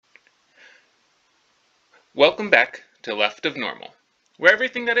Welcome back to Left of Normal, where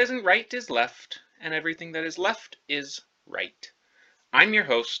everything that isn't right is left, and everything that is left is right. I'm your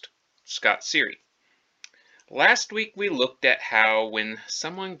host, Scott Seary. Last week we looked at how when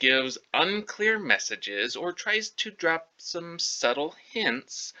someone gives unclear messages or tries to drop some subtle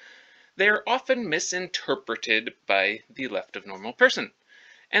hints, they are often misinterpreted by the left of normal person.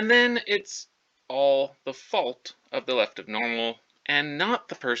 And then it's all the fault of the left of normal and not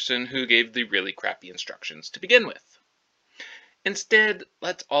the person who gave the really crappy instructions to begin with. Instead,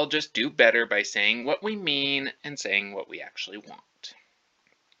 let's all just do better by saying what we mean and saying what we actually want.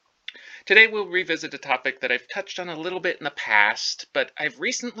 Today we'll revisit a topic that I've touched on a little bit in the past, but I've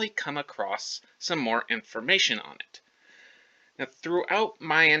recently come across some more information on it. Now, throughout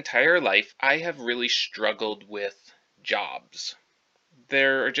my entire life, I have really struggled with jobs.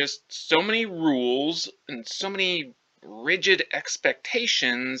 There are just so many rules and so many rigid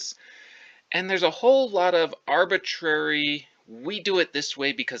expectations, and there's a whole lot of arbitrary, we do it this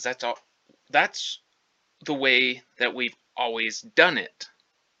way because that's the way that we've always done it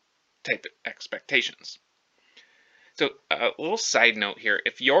type of expectations. So a little side note here,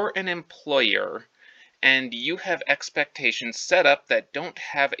 if you're an employer and you have expectations set up that don't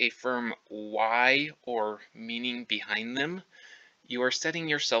have a firm why or meaning behind them, you are setting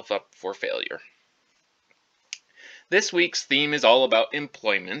yourself up for failure. This week's theme is all about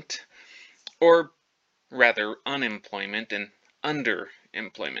employment, or rather unemployment and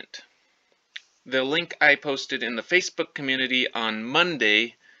underemployment. The link I posted in the Facebook community on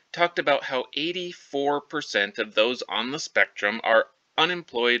Monday talked about how 84% of those on the spectrum are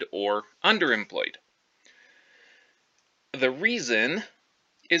unemployed or underemployed. The reason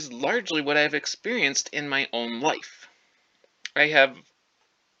is largely what I've experienced in my own life. I have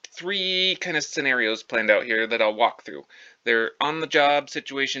three kind of scenarios planned out here that I'll walk through. They're on-the-job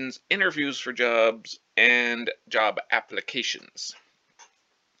situations, interviews for jobs, and job applications.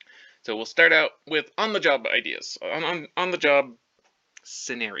 So we'll start out with on-the-job ideas, on-the-job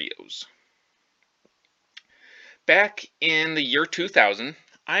scenarios. Back in the year 2000,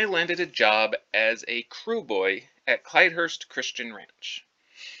 I landed a job as a crew boy at Clydehurst Christian Ranch.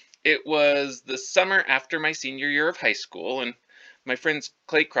 It was the summer after my senior year of high school, and my friends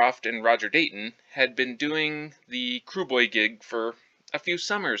Clay Croft and Roger Dayton had been doing the crew boy gig for a few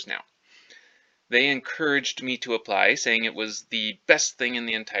summers now. They encouraged me to apply, saying it was the best thing in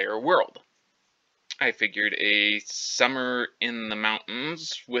the entire world. I figured a summer in the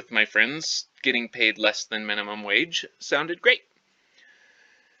mountains with my friends, getting paid less than minimum wage, sounded great.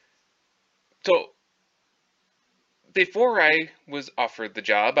 So, before I was offered the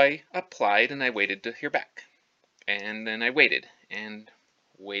job, I applied and I waited to hear back. And then I waited and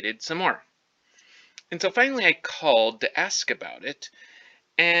waited some more. And so finally I called to ask about it,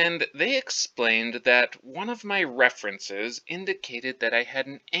 and they explained that one of my references indicated that I had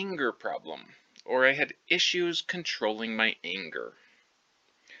an anger problem, or I had issues controlling my anger.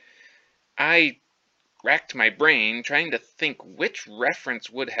 I racked my brain trying to think which reference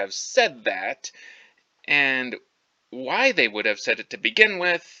would have said that, and why they would have said it to begin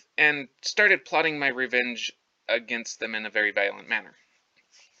with, and started plotting my revenge against them in a very violent manner.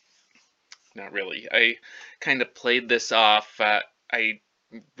 Not really. I kind of played this off. I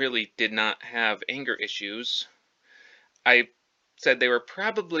really did not have anger issues. I said they were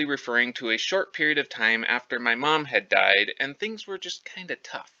probably referring to a short period of time after my mom had died, and things were just kind of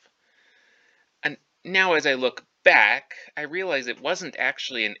tough. And now as I look back, I realize it wasn't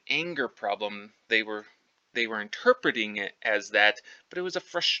actually an anger problem. They were interpreting it as that, but it was a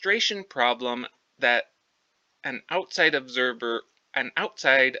frustration problem that an outside observer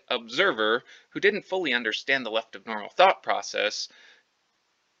who didn't fully understand the left of normal thought process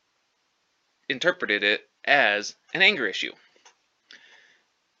interpreted it as an anger issue.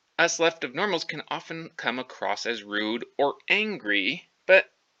 Us left of normals can often come across as rude or angry, but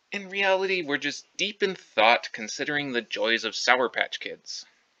in reality we're just deep in thought considering the joys of Sour Patch Kids.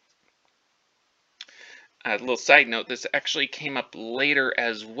 A little side note, this actually came up later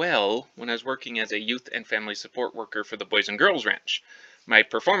as well when I was working as a youth and family support worker for the Boys and Girls Ranch. My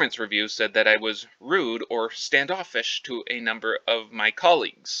performance review said that I was rude or standoffish to a number of my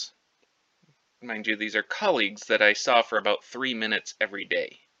colleagues. Mind you, these are colleagues that I saw for about 3 minutes every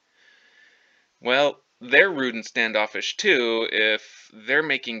day. Well, they're rude and standoffish too if they're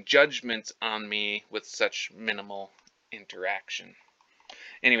making judgments on me with such minimal interaction.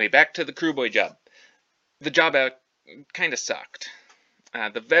 Anyway, back to the crew boy job. The job kind of sucked.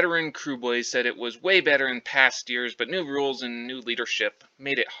 The veteran crew boys said it was way better in past years, but new rules and new leadership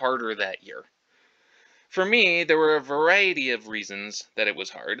made it harder that year. For me, there were a variety of reasons that it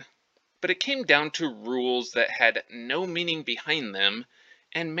was hard. but it came down to rules that had no meaning behind them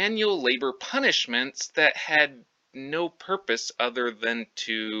and manual labor punishments that had no purpose other than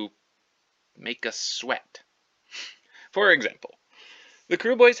to make us sweat. For example, the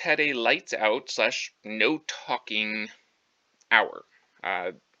crew boys had a lights out / no talking hour.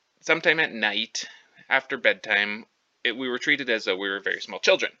 Sometime at night, after bedtime, we were treated as though we were very small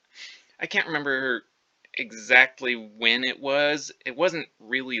children. I can't remember exactly when it was. It wasn't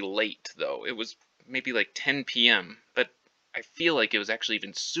really late, though. It was maybe like 10 p.m., but I feel like it was actually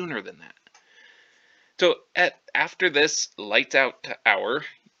even sooner than that. So after this lights out hour,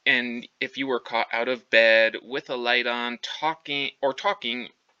 and if you were caught out of bed with a light on talking,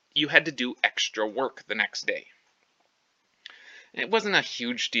 you had to do extra work the next day. And it wasn't a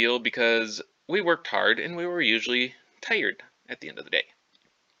huge deal because we worked hard and we were usually tired at the end of the day.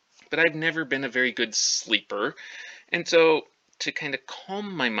 But I've never been a very good sleeper, and so to kind of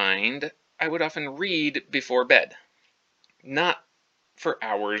calm my mind, I would often read before bed. Not for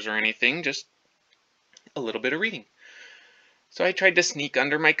hours or anything, just a little bit of reading. So I tried to sneak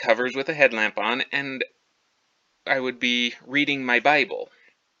under my covers with a headlamp on, and I would be reading my Bible.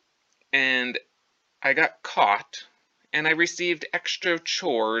 And I got caught, and I received extra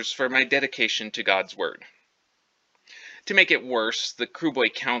chores for my dedication to God's Word. To make it worse, the crewboy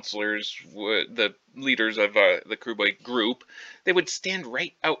counselors, the leaders of the crewboy group, they would stand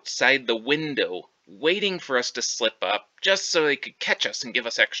right outside the window, waiting for us to slip up, just so they could catch us and give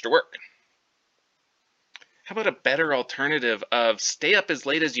us extra work. How about a better alternative of stay up as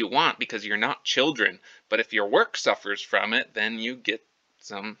late as you want because you're not children, but if your work suffers from it, then you get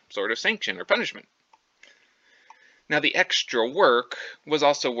some sort of sanction or punishment. Now, the extra work was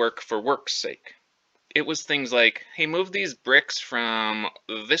also work for work's sake. It was things like, hey, move these bricks from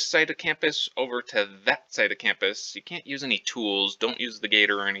this side of campus over to that side of campus. You can't use any tools. Don't use the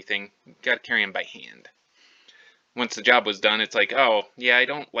gator or anything. You got to carry them by hand. Once the job was done, it's like, oh, yeah, I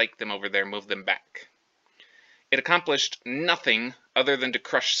don't like them over there. Move them back. It accomplished nothing other than to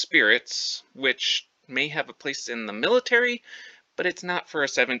crush spirits, which may have a place in the military, but it's not for a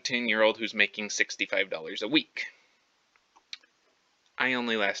 17-year-old who's making $65 a week. I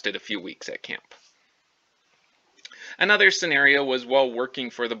only lasted a few weeks at camp. Another scenario was while working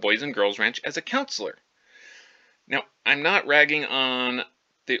for the Boys and Girls Ranch as a counselor. Now, I'm not ragging on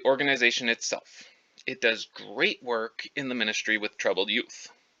the organization itself. It does great work in the ministry with troubled youth.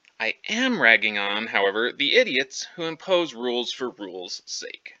 I am ragging on, however, the idiots who impose rules for rules'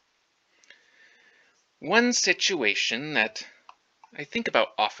 sake. One situation that I think about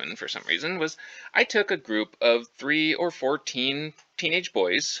often for some reason was I took a group of 3 or 4 teenage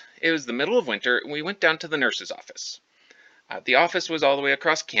boys. It was the middle of winter, and we went down to the nurse's office. The office was all the way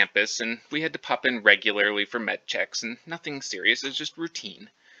across campus, and we had to pop in regularly for med checks, and nothing serious, it was just routine.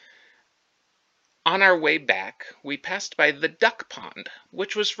 On our way back, we passed by the duck pond,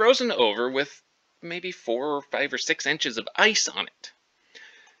 which was frozen over with maybe 4 or 5 or 6 inches of ice on it.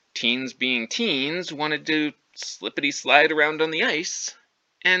 Teens being teens wanted to slippity slide around on the ice,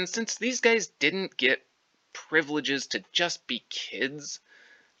 and since these guys didn't get privileges to just be kids,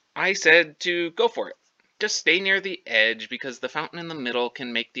 I said to go for it. Just stay near the edge because the fountain in the middle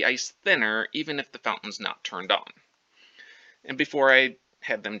can make the ice thinner even if the fountain's not turned on. And before I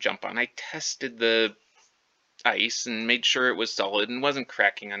had them jump on, I tested the ice and made sure it was solid and wasn't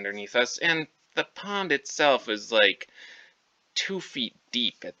cracking underneath us, and the pond itself is like 2 feet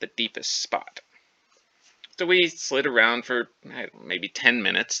deep at the deepest spot. So we slid around for maybe 10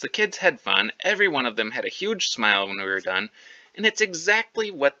 minutes. The kids had fun. Every one of them had a huge smile when we were done, and it's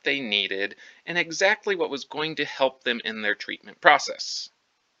exactly what they needed and exactly what was going to help them in their treatment process.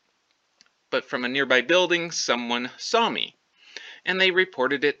 But from a nearby building, someone saw me, and they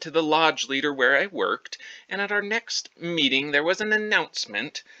reported it to the lodge leader where I worked, and at our next meeting there was an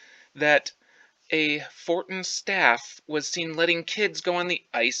announcement that a Fortin staff was seen letting kids go on the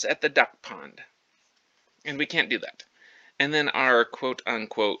ice at the duck pond. And we can't do that. And then our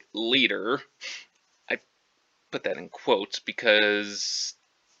quote-unquote leader, I put that in quotes because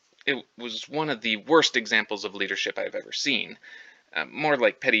it was one of the worst examples of leadership I've ever seen. More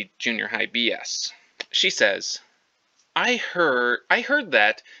like petty junior high BS. She says, I heard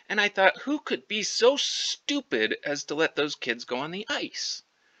that, and I thought, who could be so stupid as to let those kids go on the ice?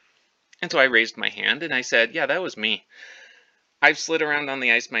 And so I raised my hand and I said, yeah, that was me. I've slid around on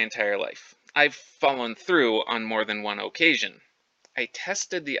the ice my entire life. I've fallen through on more than one occasion. I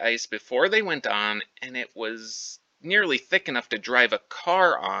tested the ice before they went on, and it was nearly thick enough to drive a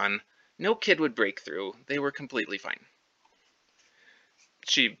car on. No kid would break through. They were completely fine.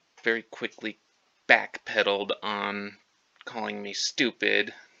 She very quickly backpedaled on calling me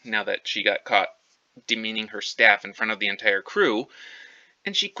stupid, now that she got caught demeaning her staff in front of the entire crew,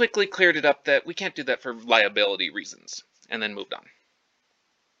 and she quickly cleared it up that we can't do that for liability reasons, and then moved on.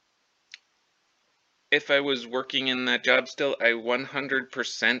 If I was working in that job still, I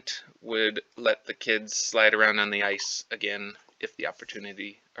 100% would let the kids slide around on the ice again if the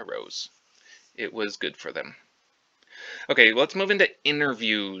opportunity arose. It was good for them. Okay, let's move into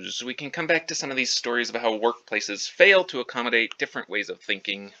interviews. We can come back to some of these stories about how workplaces fail to accommodate different ways of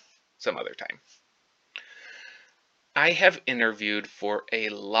thinking some other time. I have interviewed for a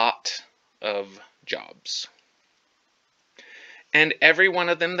lot of jobs. And every one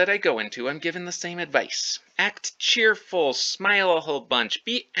of them that I go into, I'm given the same advice. Act cheerful, smile a whole bunch,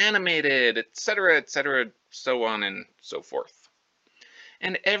 be animated, etc., so on and so forth.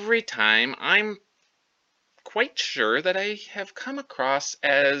 And every time, I'm quite sure that I have come across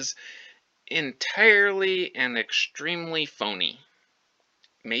as entirely and extremely phony.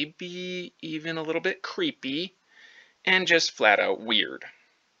 Maybe even a little bit creepy, and just flat out weird.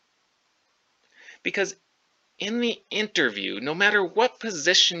 Because in the interview, no matter what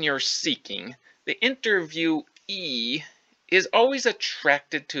position you're seeking, the interviewee is always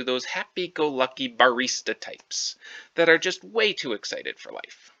attracted to those happy-go-lucky barista types that are just way too excited for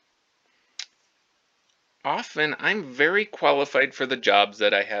life. Often, I'm very qualified for the jobs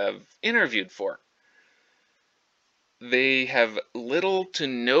that I have interviewed for. They have little to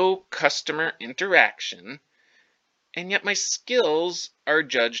no customer interaction, and yet my skills are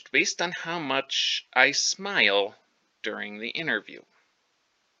judged based on how much I smile during the interview.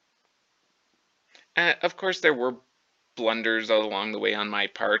 Of course, there were blunders along the way on my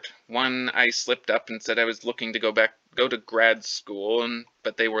part. One, I slipped up and said I was looking to go to grad school,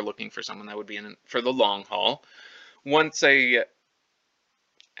 but they were looking for someone that would be in for the long haul. Once I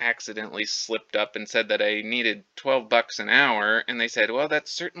accidentally slipped up and said that I needed $12 an hour, and they said, well,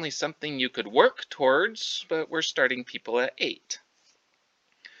 that's certainly something you could work towards, but we're starting people at 8.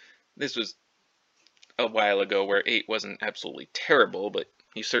 This was a while ago where 8 wasn't absolutely terrible, but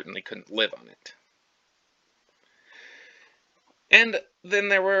you certainly couldn't live on it. And then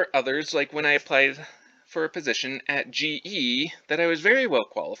there were others, like when I applied for a position at GE that I was very well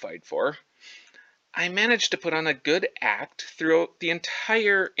qualified for. I managed to put on a good act throughout the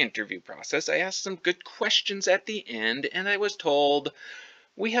entire interview process. I asked some good questions at the end, and I was told,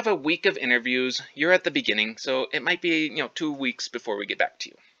 we have a week of interviews. You're at the beginning, so it might be 2 weeks before we get back to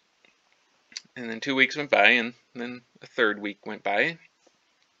you. And then 2 weeks went by, and then a third week went by.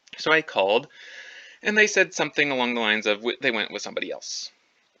 So I called, and they said something along the lines of they went with somebody else.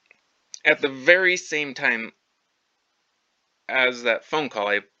 At the very same time as that phone call,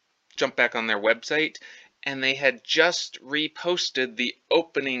 I jumped back on their website, and they had just reposted the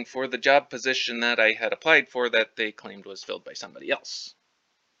opening for the job position that I had applied for that they claimed was filled by somebody else.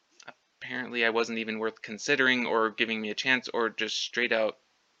 Apparently I wasn't even worth considering or giving me a chance, or they just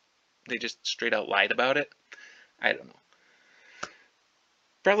straight out lied about it. I don't know.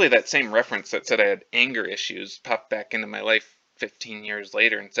 Probably that same reference that said I had anger issues popped back into my life 15 years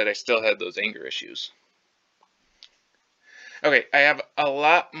later and said I still had those anger issues. Okay, I have a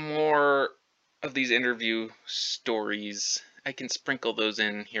lot more of these interview stories. I can sprinkle those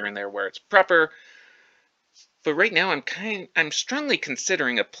in here and there where it's proper. But right now I'm strongly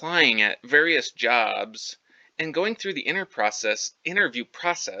considering applying at various jobs and going through the interview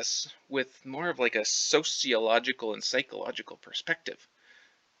process with more of like a sociological and psychological perspective.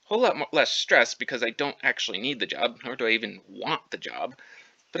 A whole lot less stress because I don't actually need the job, nor do I even want the job.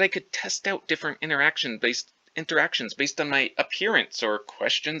 But I could test out different interactions based on my appearance or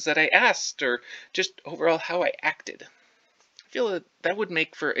questions that I asked or just overall how I acted. I feel that would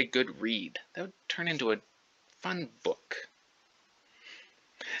make for a good read. That would turn into a fun book.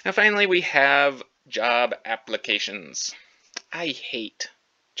 Now finally we have job applications. I hate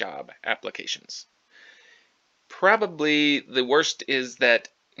job applications. Probably the worst is that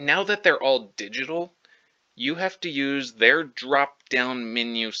now that they're all digital, you have to use their drop-down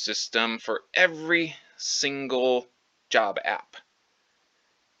menu system for every single job app.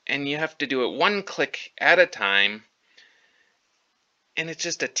 And you have to do it one click at a time, and it's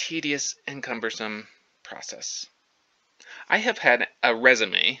just a tedious and cumbersome process. I have had a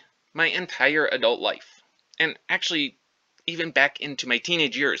resume my entire adult life, and actually even back into my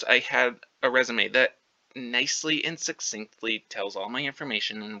teenage years, I had a resume that nicely and succinctly tells all my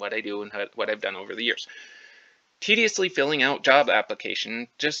information and what I do and what I've done over the years. Tediously filling out job applications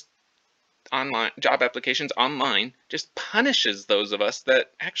online just punishes those of us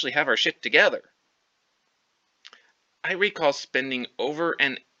that actually have our shit together. I recall spending over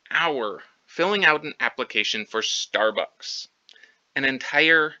an hour filling out an application for Starbucks. an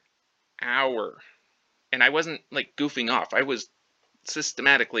entire hour. And I wasn't like goofing off. I was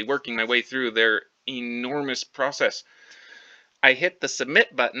systematically working my way through their enormous process. I hit the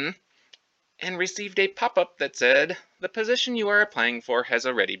submit button and received a pop-up that said, "The position you are applying for has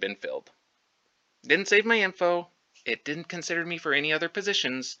already been filled." Didn't save my info. It didn't consider me for any other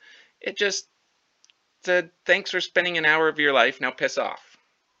positions. It just said, "Thanks for spending an hour of your life, now piss off."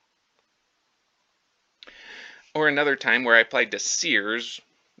 Or another time where I applied to Sears,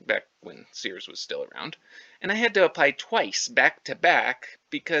 back when Sears was still around, and I had to apply twice back to back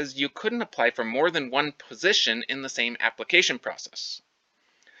because you couldn't apply for more than one position in the same application process.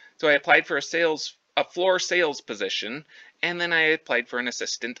 So I applied for a floor sales position, and then I applied for an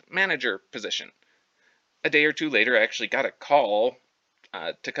assistant manager position. A day or two later, I actually got a call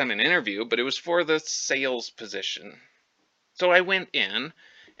to come and interview, but it was for the sales position. So I went in,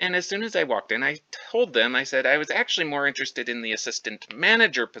 and as soon as I walked in, I told them, I said I was actually more interested in the assistant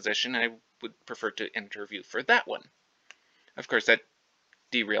manager position. I would prefer to interview for that one. Of course, that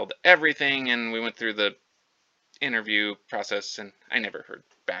derailed everything, and we went through the interview process, and I never heard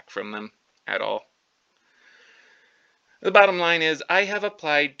back from them at all. The bottom line is I have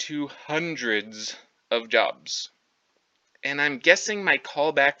applied to hundreds of jobs, and I'm guessing my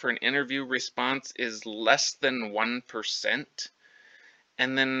callback for an interview response is less than 1%,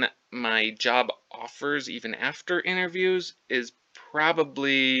 and then my job offers even after interviews is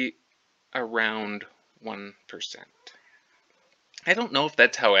probably around 1%. I don't know if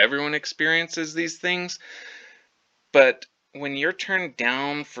that's how everyone experiences these things, but when you're turned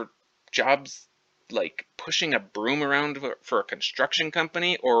down for jobs like pushing a broom around for a construction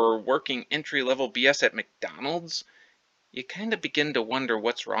company or working entry-level BS at McDonald's, you kind of begin to wonder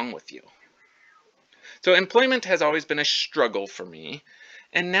what's wrong with you. So employment has always been a struggle for me,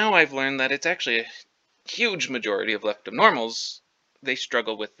 and now I've learned that it's actually a huge majority of left of normals, they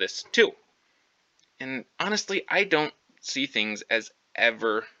struggle with this too. And honestly, I don't see things as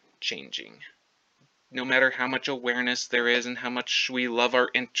ever changing. No matter how much awareness there is and how much we love our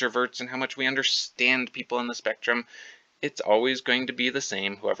introverts and how much we understand people on the spectrum, it's always going to be the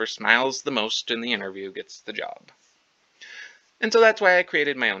same. Whoever smiles the most in the interview gets the job. And so that's why I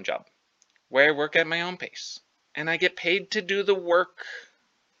created my own job, where I work at my own pace. And I get paid to do the work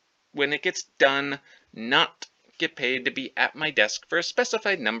when it gets done, not get paid to be at my desk for a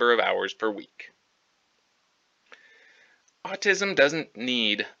specified number of hours per week. Autism doesn't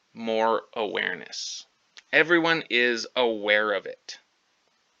need more awareness. Everyone is aware of it.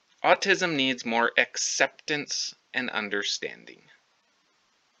 Autism needs more acceptance and understanding.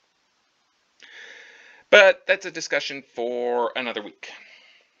 But that's a discussion for another week.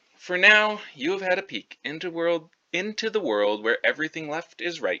 For now, you have had a peek into the world where everything left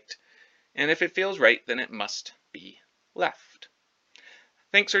is right, and if it feels right, then it must be left.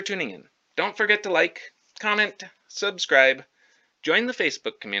 Thanks for tuning in. Don't forget to like, comment, subscribe, join the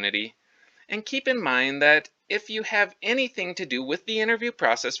Facebook community, and keep in mind that if you have anything to do with the interview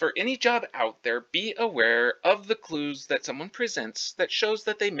process for any job out there, be aware of the clues that someone presents that shows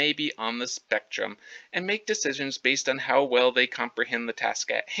that they may be on the spectrum, and make decisions based on how well they comprehend the task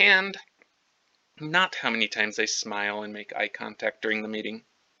at hand, not how many times they smile and make eye contact during the meeting.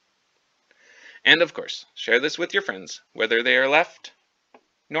 And of course, share this with your friends, whether they are left,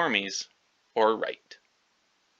 normies, or right.